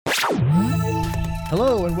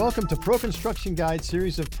Hello and welcome to Pro Construction Guide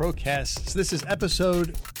series of Procasts. This is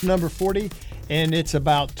episode number 40 and it's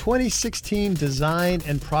about 2016 design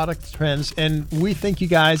and product trends. And we think you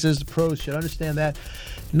guys as the pros should understand that.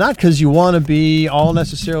 Not because you want to be all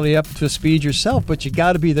necessarily up to speed yourself, but you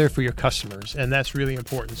got to be there for your customers. And that's really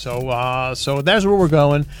important. So that's where we're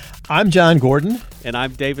going. I'm John Gordon. And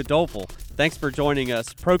I'm David Doppel. Thanks for joining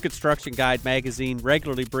us. Pro Construction Guide magazine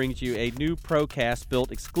regularly brings you a new Procast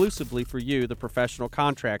built exclusively for you, the professional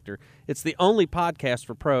contractor. It's the only podcast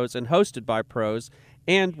for pros and hosted by pros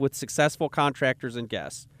and with successful contractors and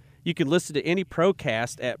guests. You can listen to any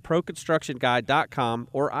Procast at proconstructionguide.com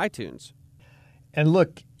or iTunes. And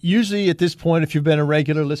look, usually at this point, if you've been a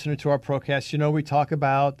regular listener to our Procast, you know we talk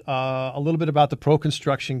about a little bit about the Pro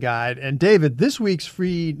Construction Guide. And David, this week's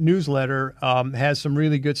free newsletter has some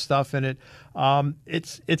really good stuff in it.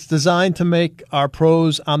 It's designed to make our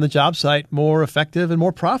pros on the job site more effective and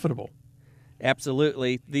more profitable.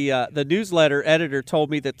 Absolutely. The newsletter editor told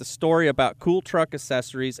me that the story about cool truck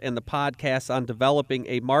accessories and the podcast on developing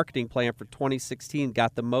a marketing plan for 2016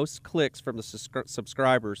 got the most clicks from the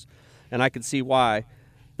subscribers, and I can see why.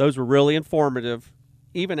 Those were really informative.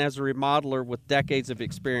 Even as a remodeler with decades of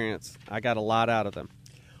experience, I got a lot out of them.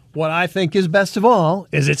 What I think is best of all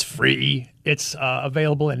is it's free. It's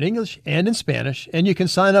available in English and in Spanish, and you can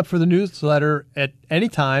sign up for the newsletter at any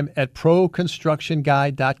time at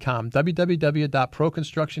proconstructionguide.com,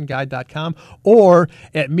 www.proconstructionguide.com, or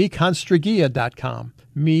at meconstragia.com,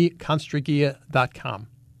 meconstragia.com.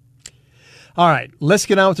 All right, let's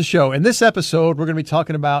get on with the show. In this episode, we're going to be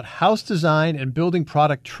talking about house design and building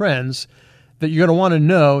product trends that you're going to want to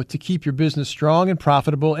know to keep your business strong and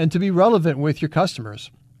profitable and to be relevant with your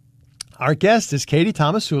customers. Our guest is Katie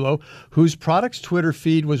Tomasulo, whose products Twitter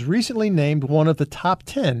feed was recently named one of the top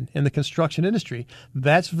 10 in the construction industry.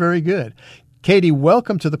 That's very good. Katie,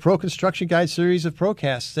 welcome to the Pro Construction Guide series of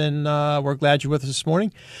Procasts, and we're glad you're with us this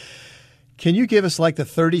morning. Can you give us like the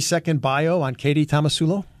 30-second bio on Katie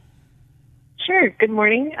Tomasulo? Sure. Good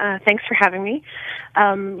morning. Thanks for having me.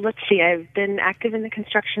 Let's see. I've been active in the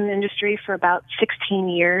construction industry for about 16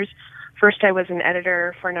 years. First, I was an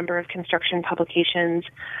editor for a number of construction publications,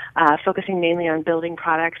 focusing mainly on building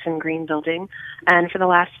products and green building. And for the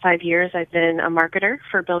last 5 years, I've been a marketer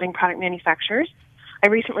for building product manufacturers. I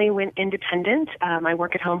recently went independent. I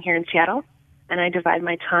work at home here in Seattle, and I divide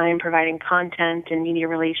my time providing content and media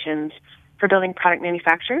relations for building product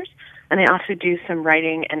manufacturers. And I also do some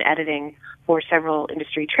writing and editing for several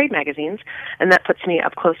industry trade magazines, and that puts me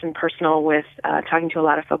up close and personal with talking to a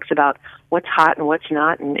lot of folks about what's hot and what's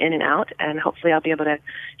not and in and out, and hopefully I'll be able to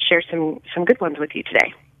share some good ones with you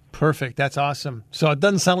today. Perfect. That's awesome. So it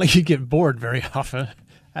doesn't sound like you get bored very often.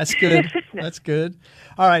 That's good. No. That's good.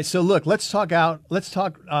 All right. So look, let's talk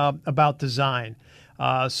about design.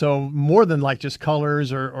 So more than like just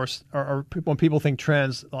colors or when people think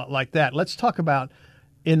trends like that, let's talk about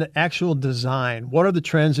in actual design. What are the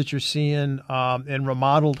trends that you're seeing in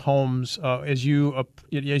remodeled homes as you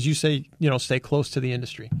say, stay close to the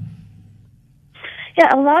industry?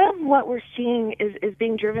 Yeah, a lot of what we're seeing is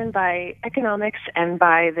being driven by economics and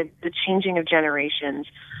by the changing of generations.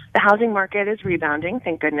 The housing market is rebounding,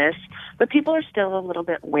 thank goodness, but people are still a little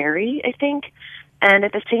bit wary, I think. And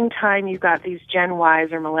at the same time, you've got these Gen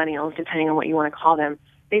Ys or millennials, depending on what you want to call them.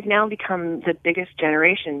 They've now become the biggest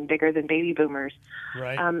generation, bigger than baby boomers.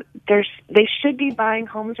 Right. They should be buying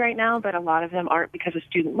homes right now, but a lot of them aren't because of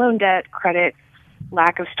student loan debt, credit,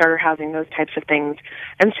 lack of starter housing, those types of things.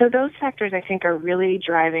 And so those factors, I think, are really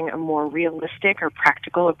driving a more realistic or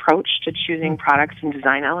practical approach to choosing products and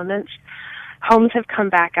design elements. Homes have come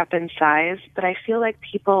back up in size, but I feel like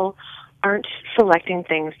people aren't selecting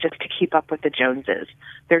things just to keep up with the Joneses.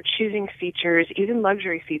 They're choosing features, even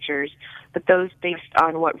luxury features, but those based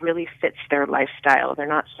on what really fits their lifestyle. They're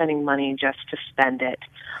not spending money just to spend it.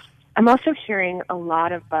 I'm also hearing a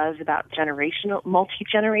lot of buzz about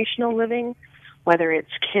multi-generational living, whether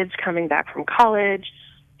it's kids coming back from college,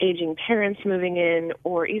 aging parents moving in,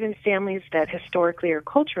 or even families that historically or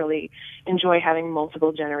culturally enjoy having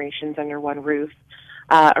multiple generations under one roof.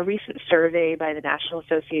 A recent survey by the National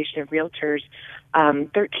Association of Realtors,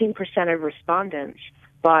 13% of respondents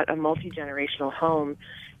bought a multi-generational home,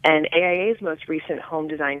 and AIA's most recent home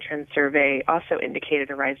design trend survey also indicated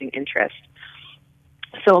a rising interest.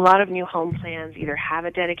 So a lot of new home plans either have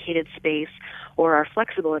a dedicated space or are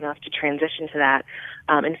flexible enough to transition to that.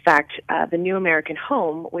 In fact, the New American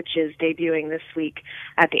Home, which is debuting this week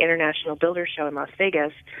at the International Builder Show in Las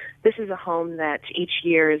Vegas, this is a home that each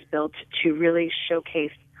year is built to really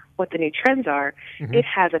showcase what the new trends are. Mm-hmm. It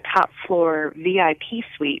has a top floor VIP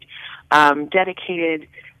suite, dedicated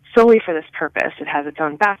solely for this purpose. It has its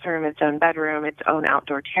own bathroom, its own bedroom, its own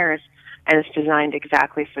outdoor terrace, and it's designed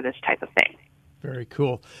exactly for this type of thing. Very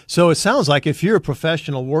cool. So it sounds like if you're a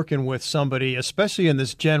professional working with somebody, especially in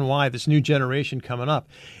this Gen Y, this new generation coming up,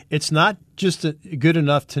 it's not just good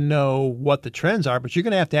enough to know what the trends are, but you're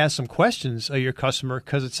going to ask some questions of your customer,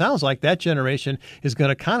 because it sounds like that generation is going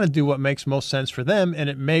to kind of do what makes most sense for them, and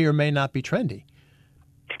it may or may not be trendy.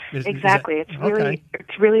 Exactly.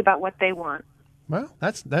 It's really about what they want. Well,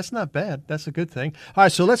 that's not bad. That's a good thing. All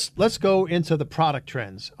right, so let's go into the product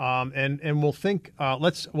trends, and we'll think.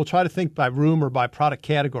 We'll try to think by room or by product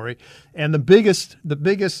category. And the biggest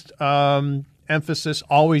emphasis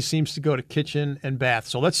always seems to go to kitchen and bath.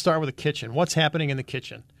 So let's start with the kitchen. What's happening in the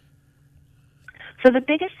kitchen? So the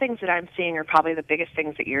biggest things that I'm seeing are probably the biggest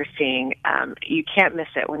things that you're seeing. You can't miss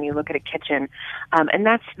it when you look at a kitchen, and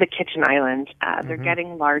that's the kitchen island. They're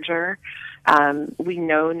getting larger. We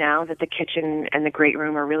know now that the kitchen and the great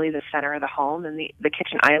room are really the center of the home, and the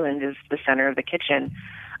kitchen island is the center of the kitchen.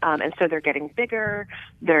 And so they're getting bigger.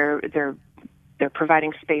 They're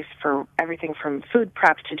providing space for everything from food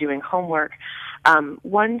prep to doing homework.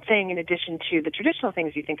 One thing, in addition to the traditional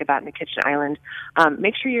things you think about in the kitchen island,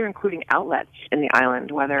 make sure you're including outlets in the island,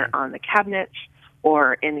 whether on the cabinets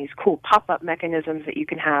or in these cool pop-up mechanisms that you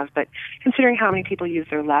can have. But considering how many people use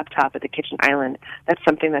their laptop at the kitchen island, that's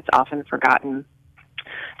something that's often forgotten.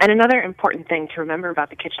 And another important thing to remember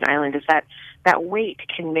about the kitchen island is that weight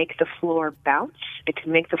can make the floor bounce. It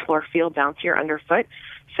can make the floor feel bouncier underfoot.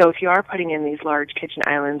 So if you are putting in these large kitchen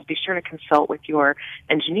islands, be sure to consult with your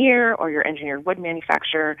engineer or your engineered wood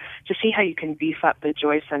manufacturer to see how you can beef up the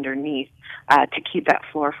joists underneath to keep that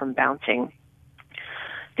floor from bouncing.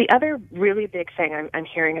 The other really big thing I'm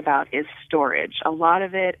hearing about is storage. A lot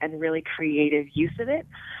of it and really creative use of it.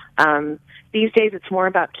 These days it's more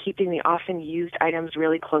about keeping the often used items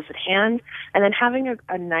really close at hand and then having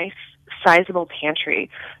a nice, sizable pantry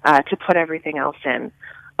to put everything else in.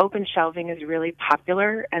 Open shelving is really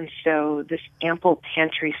popular, and so this ample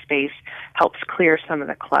pantry space helps clear some of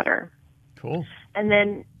the clutter. Cool. And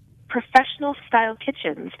then professional style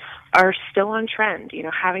kitchens are still on trend. You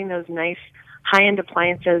know, having those nice high-end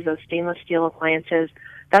appliances, those stainless steel appliances,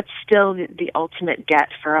 that's still the ultimate get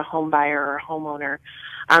for a home buyer or a homeowner.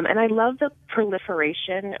 And I love the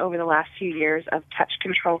proliferation over the last few years of touch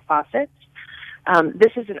control faucets.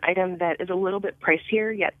 This is an item that is a little bit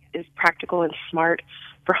pricier, yet is practical and smart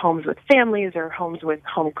for homes with families or homes with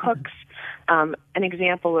home cooks. An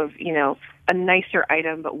example of, a nicer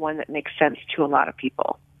item, but one that makes sense to a lot of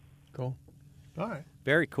people. Cool. All right.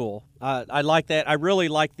 Very cool. I like that. I really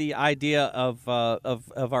like the idea of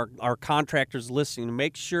our contractors listening to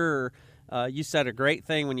make sure. You said a great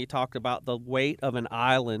thing when you talked about the weight of an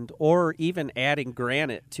island, or even adding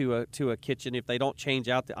granite to a kitchen. If they don't change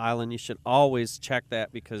out the island, you should always check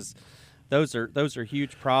that, because those are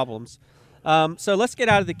huge problems. So let's get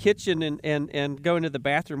out of the kitchen and go into the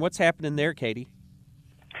bathroom. What's happening there, Katie?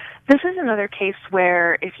 This is another case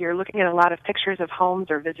where if you're looking at a lot of pictures of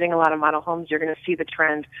homes or visiting a lot of model homes, you're going to see the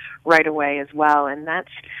trend right away as well. And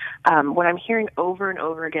that's what I'm hearing over and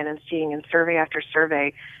over again and seeing in survey after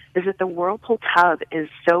survey is that the Whirlpool tub is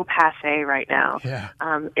so passé right now. Yeah.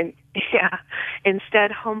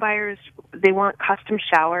 Instead, home buyers, they want custom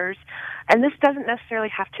showers. And this doesn't necessarily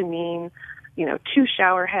have to mean, 2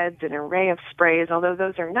 shower heads, an array of sprays, although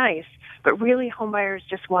those are nice. But really, home buyers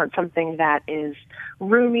just want something that is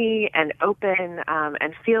roomy and open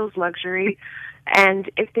and feels luxury.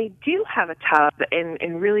 And if they do have a tub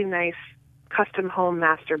in really nice custom home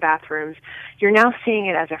master bathrooms, you're now seeing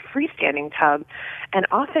it as a freestanding tub and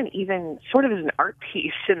often even sort of as an art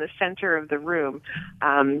piece in the center of the room.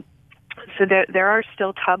 So there are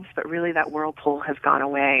still tubs, but really that Whirlpool has gone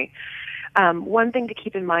away. One thing to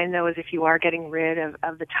keep in mind, though, is if you are getting rid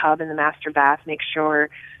of the tub in the master bath, make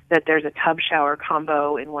sure that there's a tub shower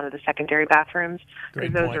combo in one of the secondary bathrooms,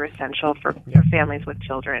 because those are essential for families with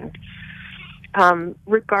children.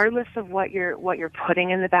 Regardless of what you're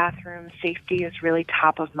putting in the bathroom, safety is really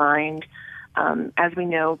top of mind. As we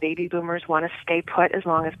know, baby boomers want to stay put as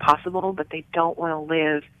long as possible, but they don't want to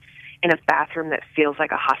live in a bathroom that feels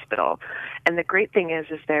like a hospital. And the great thing is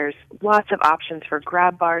there's lots of options for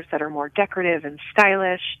grab bars that are more decorative and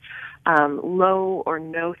stylish, low or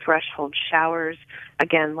no threshold showers.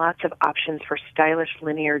 Again, lots of options for stylish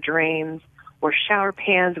linear drains or shower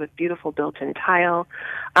pans with beautiful built-in tile,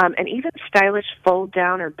 and even stylish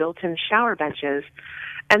fold-down or built-in shower benches.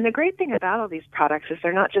 And the great thing about all these products is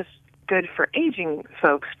they're not just good for aging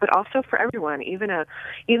folks, but also for everyone. Even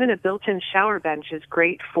a built-in shower bench is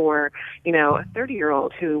great for, a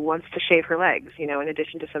 30-year-old who wants to shave her legs, in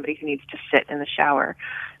addition to somebody who needs to sit in the shower.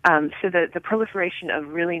 So the proliferation of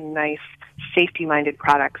really nice, safety-minded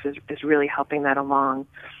products is really helping that along.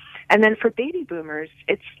 And then for baby boomers,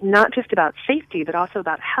 it's not just about safety, but also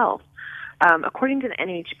about health. According to the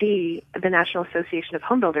NHB, the National Association of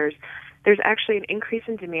Home Builders, there's actually an increase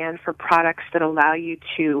in demand for products that allow you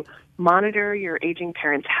to monitor your aging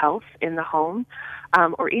parent's health in the home,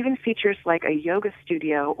 or even features like a yoga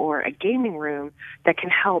studio or a gaming room that can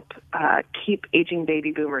help keep aging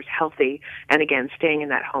baby boomers healthy and, again, staying in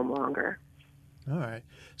that home longer. All right.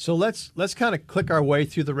 So let's kind of click our way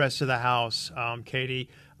through the rest of the house, Katie,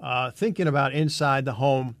 thinking about inside the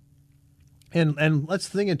home. And let's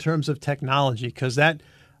think in terms of technology, because that,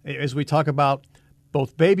 as we talk about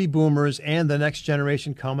both baby boomers and the next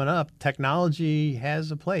generation coming up, technology has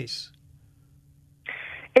a place.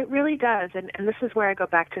 It really does, and this is where I go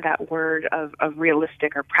back to that word of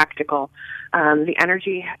realistic or practical.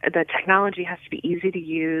 The technology has to be easy to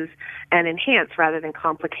use and enhance rather than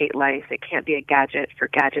complicate life. It can't be a gadget for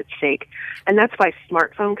gadget's sake, and that's why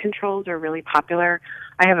smartphone controls are really popular.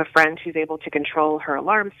 I have a friend who's able to control her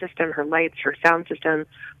alarm system, her lights, her sound system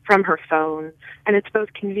from her phone, and it's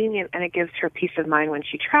both convenient and it gives her peace of mind when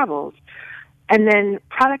she travels. And then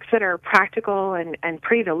products that are practical and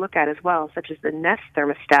pretty to look at as well, such as the Nest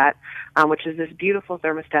thermostat, which is this beautiful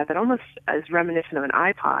thermostat that almost is reminiscent of an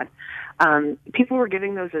iPod. People were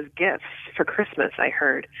giving those as gifts for Christmas, I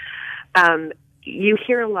heard. You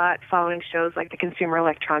hear a lot following shows like the Consumer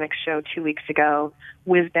Electronics Show 2 weeks ago,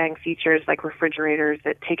 whiz-bang features like refrigerators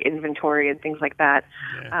that take inventory and things like that.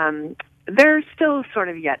 Yeah. They're still sort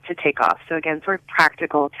of yet to take off. So again, sort of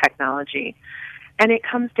practical technology. And it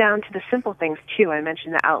comes down to the simple things, too. I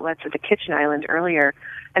mentioned the outlets at the kitchen island earlier,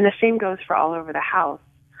 and the same goes for all over the house.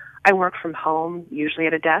 I work from home, usually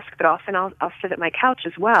at a desk, but often I'll sit at my couch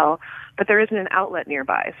as well, but there isn't an outlet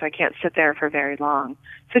nearby, so I can't sit there for very long.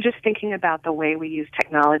 So just thinking about the way we use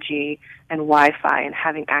technology and Wi-Fi and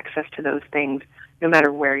having access to those things no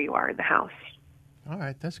matter where you are in the house. All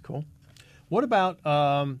right, that's cool. What about,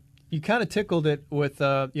 you kind of tickled it with,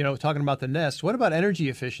 talking about the Nest. What about energy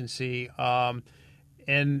efficiency?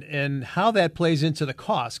 And how that plays into the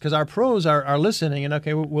cost, because our pros are listening and,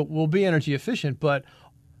 okay, we'll be energy efficient, but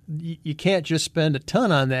you can't just spend a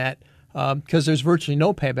ton on that because there's virtually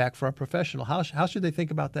no payback for a professional. How should they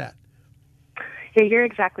think about that? Yeah, you're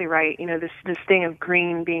exactly right. This thing of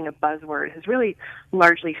green being a buzzword has really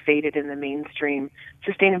largely faded in the mainstream.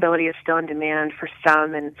 Sustainability is still in demand for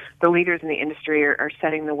some, and the leaders in the industry are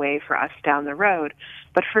setting the way for us down the road.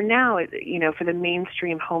 But for now, for the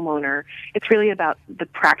mainstream homeowner, it's really about the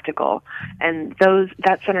practical, and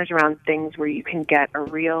that centers around things where you can get a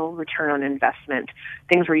real return on investment,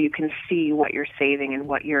 things where you can see what you're saving and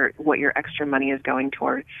what your extra money is going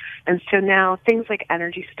toward. And so now things like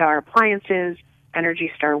Energy Star appliances,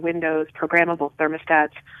 Energy Star windows, programmable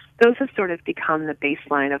thermostats, those have sort of become the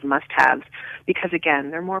baseline of must-haves because,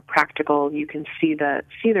 again, they're more practical. You can see the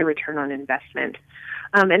return on investment.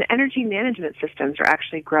 And energy management systems are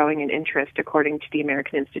actually growing in interest, according to the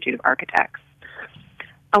American Institute of Architects.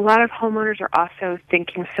 A lot of homeowners are also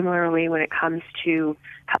thinking similarly when it comes to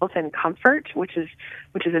health and comfort, which is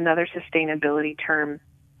another sustainability term.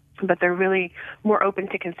 But they're really more open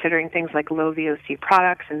to considering things like low VOC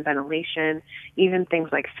products and ventilation, even things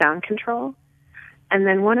like sound control. And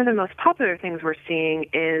then one of the most popular things we're seeing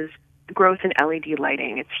is growth in LED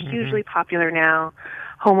lighting. It's hugely popular now.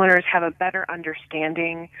 Homeowners have a better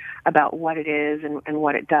understanding about what it is and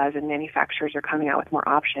what it does, and manufacturers are coming out with more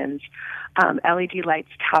options. LED lights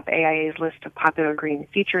top AIA's list of popular green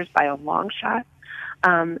features by a long shot.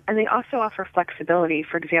 And they also offer flexibility.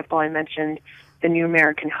 For example, I mentioned the New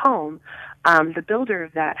American Home. The builder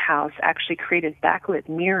of that house actually created backlit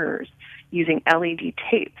mirrors using LED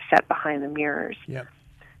tape set behind the mirrors. Yep.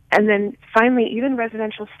 And then finally, even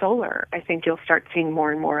residential solar, I think you'll start seeing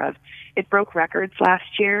more and more of. It broke records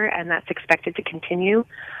last year, and that's expected to continue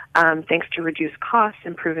thanks to reduced costs,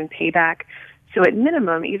 improving payback. So at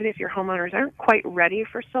minimum, even if your homeowners aren't quite ready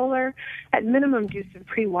for solar, at minimum do some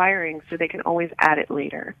pre-wiring so they can always add it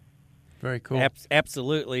later. Very cool.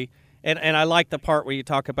 Absolutely. And I like the part where you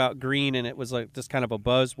talk about green, and it was like just kind of a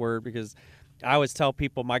buzzword because I always tell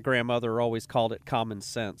people my grandmother always called it common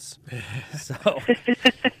sense. So,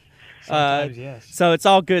 yes. So it's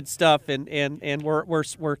all good stuff, and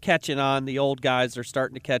we're catching on. The old guys are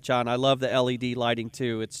starting to catch on. I love the LED lighting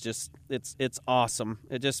too. It's just it's awesome.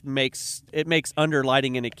 It just makes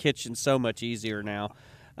underlighting in a kitchen so much easier now.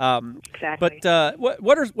 Exactly. But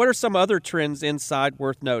what are some other trends inside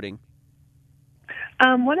worth noting?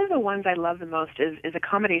 One of the ones I love the most is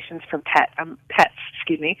accommodations for pets.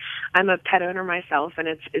 I'm a pet owner myself, and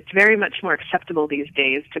it's very much more acceptable these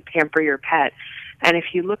days to pamper your pet. And if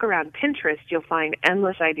you look around Pinterest, you'll find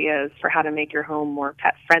endless ideas for how to make your home more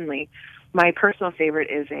pet friendly. My personal favorite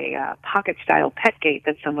is a pocket-style pet gate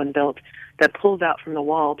that someone built that pulls out from the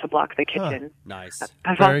wall to block the kitchen. Nice.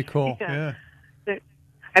 Very cool. Yeah.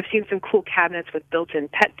 I've seen some cool cabinets with built-in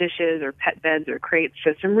pet dishes or pet beds or crates,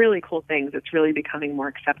 so some really cool things. It's really becoming more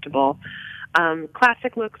acceptable.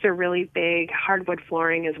 Classic looks are really big. Hardwood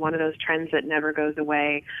flooring is one of those trends that never goes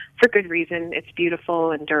away for good reason. It's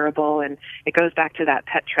beautiful and durable, and it goes back to that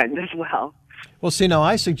pet trend as well. Well, see, now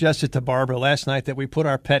I suggested to Barbara last night that we put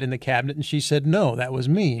our pet in the cabinet, and she said, no, that was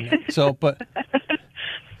mean. So, but...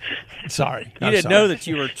 Sorry. You didn't know that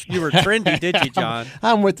you were trendy, did you, John?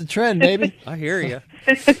 I'm with the trend, baby. I hear you.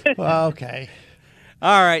 Well, okay.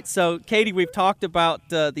 All right. So, Katie, we've talked about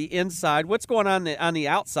the inside. What's going on the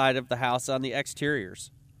outside of the house, on the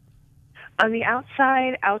exteriors? On the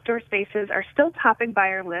outside, outdoor spaces are still topping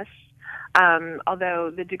buyer lists,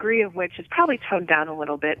 although the degree of which is probably toned down a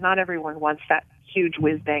little bit. Not everyone wants that huge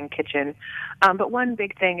whiz-bang kitchen. But one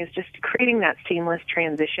big thing is just creating that seamless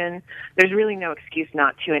transition. There's really no excuse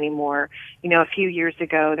not to anymore. You know, a few years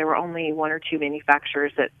ago, there were only one or two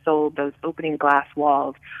manufacturers that sold those opening glass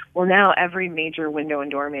walls. Well, now every major window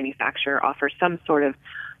and door manufacturer offers some sort of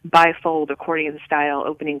bifold accordion-style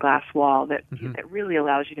opening glass wall that really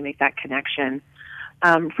allows you to make that connection.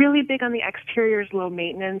 Really big on the exteriors, low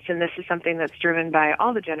maintenance, and this is something that's driven by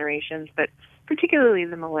all the generations, but particularly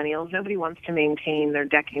the millennials. Nobody wants to maintain their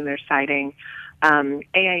decking, their siding.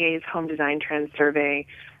 AIA's Home Design Trend Survey,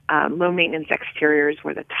 low maintenance exteriors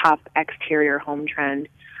were the top exterior home trend.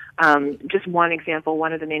 Just one example,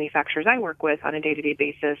 one of the manufacturers I work with on a day-to-day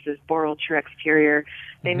basis is Boral True Exterior.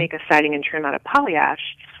 They make a siding and trim out of polyash,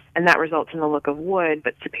 and that results in the look of wood,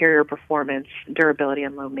 but superior performance, durability,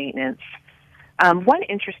 and low maintenance. One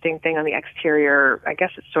interesting thing on the exterior, I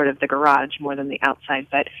guess it's sort of the garage more than the outside,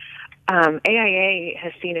 but AIA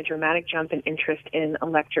has seen a dramatic jump in interest in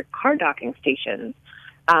electric car docking stations.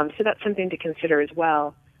 So that's something to consider as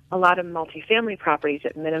well. A lot of multifamily properties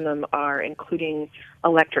at minimum are including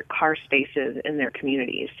electric car spaces in their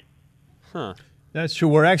communities. Huh. That's true.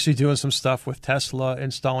 We're actually doing some stuff with Tesla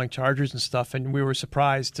installing chargers and stuff, and we were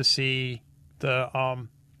surprised to see the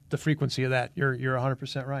frequency of that. You're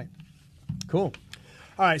 100% right. Cool.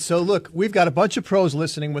 All right, so look, we've got a bunch of pros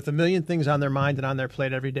listening with a million things on their mind and on their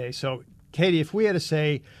plate every day. So, Katie, if we had to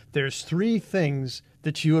say there's three things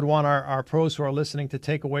that you would want our pros who are listening to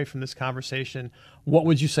take away from this conversation, what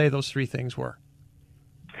would you say those three things were?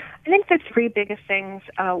 I think the three biggest things,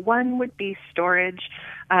 one would be storage.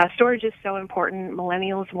 Storage is so important.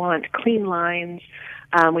 Millennials want clean lines.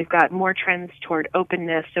 We've got more trends toward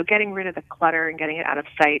openness, so getting rid of the clutter and getting it out of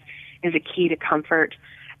sight is a key to comfort.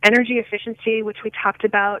 Energy efficiency, which we talked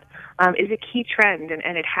about, is a key trend,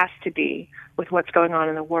 and it has to be with what's going on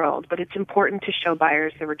in the world. But it's important to show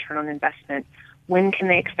buyers the return on investment. When can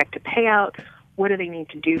they expect a payout? What do they need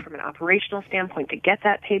to do from an operational standpoint to get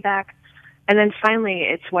that payback? And then finally,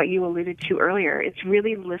 it's what you alluded to earlier. It's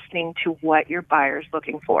really listening to what your buyer's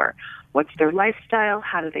looking for. What's their lifestyle?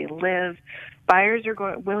 How do they live? Buyers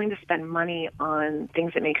are willing to spend money on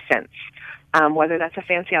things that make sense, whether that's a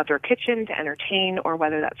fancy outdoor kitchen to entertain or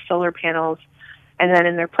whether that's solar panels. And then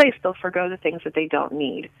in their place, they'll forgo the things that they don't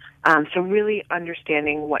need. So really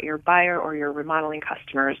understanding what your buyer or your remodeling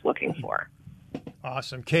customer is looking for.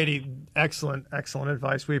 Awesome. Katie, excellent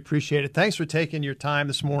advice. We appreciate it. Thanks for taking your time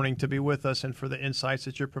this morning to be with us and for the insights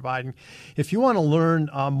that you're providing. If you want to learn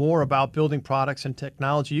more about building products and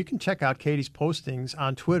technology, you can check out Katie's postings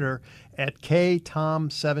on Twitter at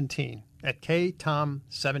KTOM17, at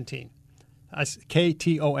KTOM17.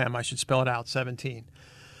 KTOM, I should spell it out, 17.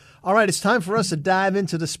 All right, it's time for us to dive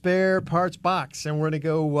into the spare parts box, and we're going to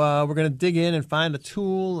go. We're going to dig in and find a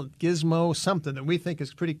tool, a gizmo, something that we think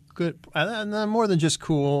is pretty good, more than just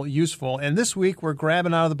cool, useful. And this week, we're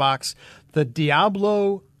grabbing out of the box the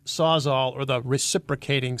Diablo Sawzall, or the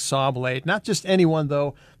reciprocating saw blade. Not just any one,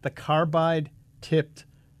 though. The carbide-tipped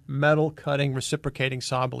metal-cutting reciprocating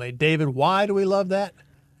saw blade. David, why do we love that?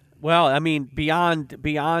 Well, I mean, beyond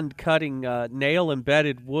cutting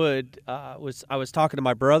nail-embedded wood, I was talking to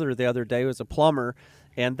my brother the other day, who was a plumber,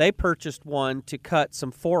 and they purchased one to cut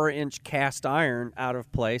some 4-inch cast iron out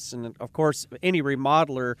of place. And, of course, any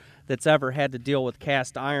remodeler that's ever had to deal with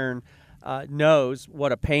cast iron knows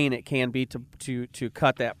what a pain it can be to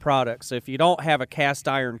cut that product. So if you don't have a cast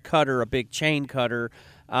iron cutter, a big chain cutter,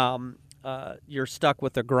 you're stuck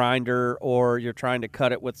with a grinder, or you're trying to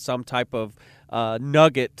cut it with some type of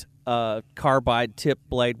nugget carbide tip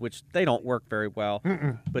blade, which they don't work very well.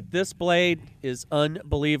 But this blade is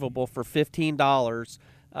unbelievable for $15.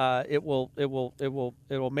 It will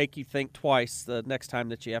make you think twice the next time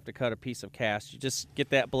that you have to cut a piece of cast. You just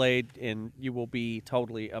get that blade and you will be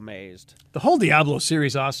totally amazed. The whole Diablo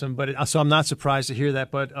series is awesome, so I'm not surprised to hear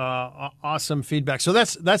that. But awesome feedback. So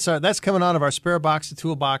that's coming out of our Spare Box, the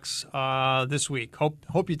Toolbox, this week.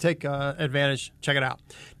 Hope you take advantage. Check it out.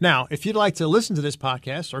 Now, if you'd like to listen to this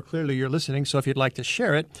podcast, or clearly you're listening, so if you'd like to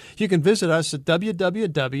share it, you can visit us at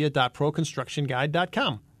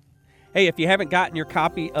www.proconstructionguide.com. Hey, if you haven't gotten your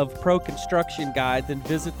copy of Pro Construction Guide, then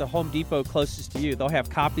visit the Home Depot closest to you. They'll have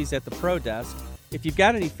copies at the Pro Desk. If you've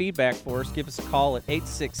got any feedback for us, give us a call at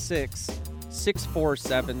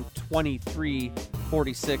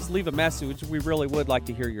 866-647-2346. Leave a message. We really would like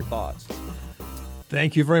to hear your thoughts.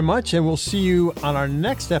 Thank you very much, and we'll see you on our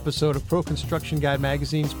next episode of Pro Construction Guide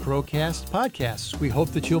Magazine's Procast podcast. We hope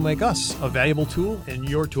that you'll make us a valuable tool in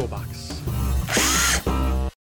your toolbox.